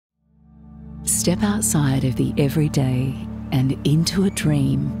Step outside of the everyday and into a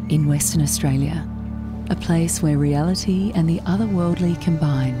dream in Western Australia, a place where reality and the otherworldly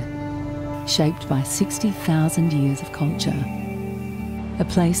combine, shaped by 60,000 years of culture. A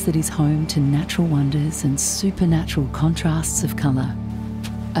place that is home to natural wonders and supernatural contrasts of colour.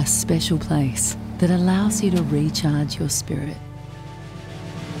 A special place that allows you to recharge your spirit.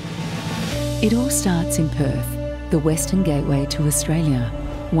 It all starts in Perth, the western gateway to Australia,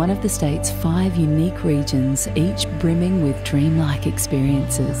 one of the state's 5 unique regions, each brimming with dreamlike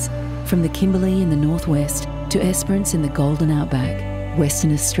experiences. From the Kimberley in the northwest to Esperance in the Golden Outback,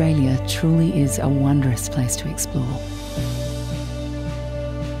 Western Australia truly is a wondrous place to explore.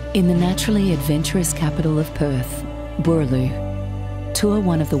 In the naturally adventurous capital of Perth, Boorloo, tour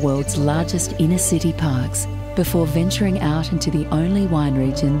one of the world's largest inner city parks before venturing out into the only wine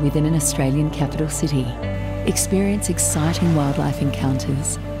region within an Australian capital city. Experience exciting wildlife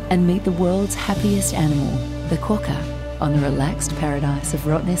encounters and meet the world's happiest animal, the quokka, on the relaxed paradise of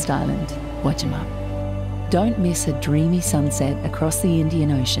Rottnest Island, Wajima. Don't miss a dreamy sunset across the Indian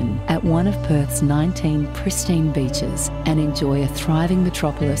Ocean at one of Perth's 19 pristine beaches and enjoy a thriving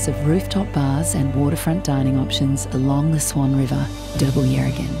metropolis of rooftop bars and waterfront dining options along the Swan River, Derbyl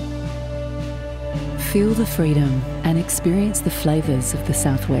Yerrigan. Feel the freedom and experience the flavours of the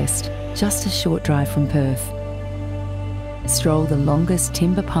southwest, just a short drive from Perth. Stroll the longest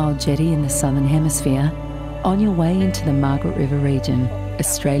timber pile jetty in the southern hemisphere on your way into the Margaret River region,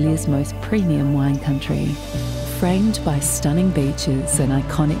 Australia's most premium wine country. Framed by stunning beaches and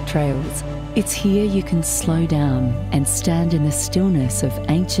iconic trails, it's here you can slow down and stand in the stillness of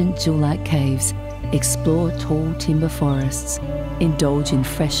ancient jewel-like caves, explore tall timber forests, indulge in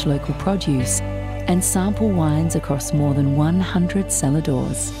fresh local produce, and sample wines across more than 100 cellar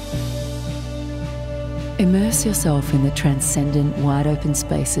doors. Immerse yourself in the transcendent, wide-open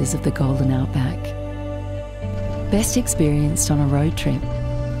spaces of the Golden Outback. Best experienced on a road trip,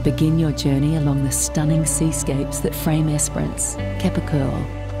 begin your journey along the stunning seascapes that frame Esperance, Keppercurl.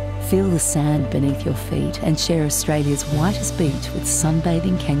 Feel the sand beneath your feet and share Australia's whitest beach with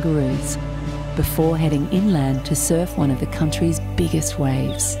sunbathing kangaroos before heading inland to surf one of the country's biggest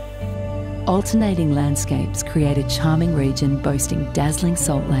waves. Alternating landscapes create a charming region boasting dazzling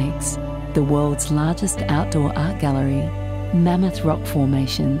salt lakes, the world's largest outdoor art gallery, mammoth rock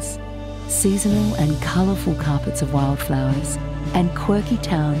formations, seasonal and colourful carpets of wildflowers, and quirky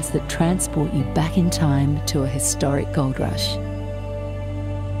towns that transport you back in time to a historic gold rush.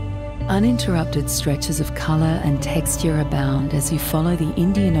 Uninterrupted stretches of colour and texture abound as you follow the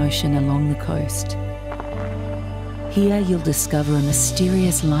Indian Ocean along the coast. Here you'll discover a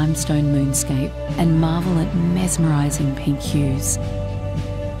mysterious limestone moonscape and marvel at mesmerising pink hues.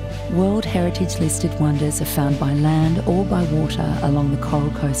 World Heritage listed wonders are found by land or by water along the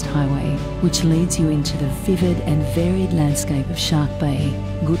Coral Coast Highway, which leads you into the vivid and varied landscape of Shark Bay,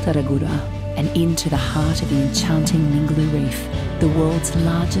 Gutaragura, and into the heart of the enchanting Ningaloo Reef, the world's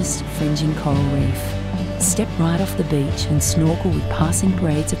largest fringing coral reef. Step right off the beach and snorkel with passing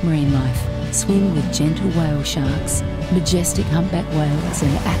parades of marine life, swim with gentle whale sharks, majestic humpback whales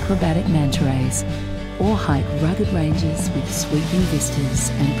and acrobatic manta rays, or hike rugged ranges with sweeping vistas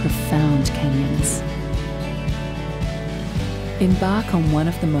and profound canyons. Embark on one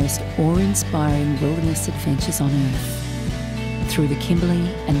of the most awe-inspiring wilderness adventures on Earth, through the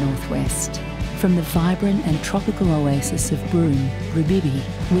Kimberley and Northwest. From the vibrant and tropical oasis of Broome, Rubibi,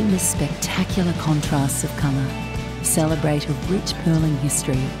 witness spectacular contrasts of colour, celebrate a rich pearling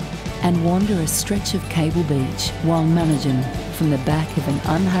history, and wander a stretch of Cable Beach while managing from the back of an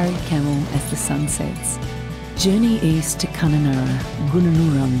unhurried camel as the sun sets. Journey east to Kununurra,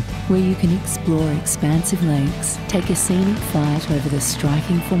 Gununurrung, where you can explore expansive lakes, take a scenic flight over the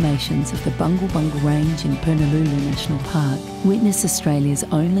striking formations of the Bungle Bungle Range in Purnululu National Park, witness Australia's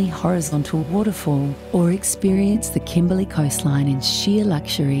only horizontal waterfall, or experience the Kimberley coastline in sheer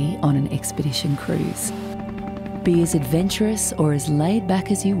luxury on an expedition cruise. Be as adventurous or as laid back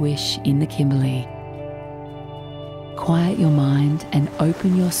as you wish in the Kimberley. Quiet your mind and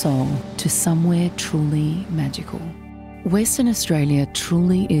open your soul to somewhere truly magical. Western Australia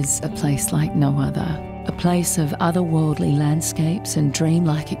truly is a place like no other, a place of otherworldly landscapes and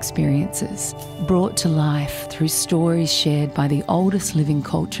dreamlike experiences, brought to life through stories shared by the oldest living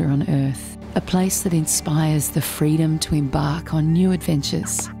culture on Earth, a place that inspires the freedom to embark on new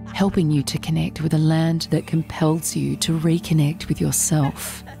adventures, helping you to connect with a land that compels you to reconnect with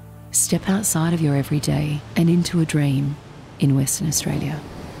yourself. Step outside of your everyday and into a dream in Western Australia.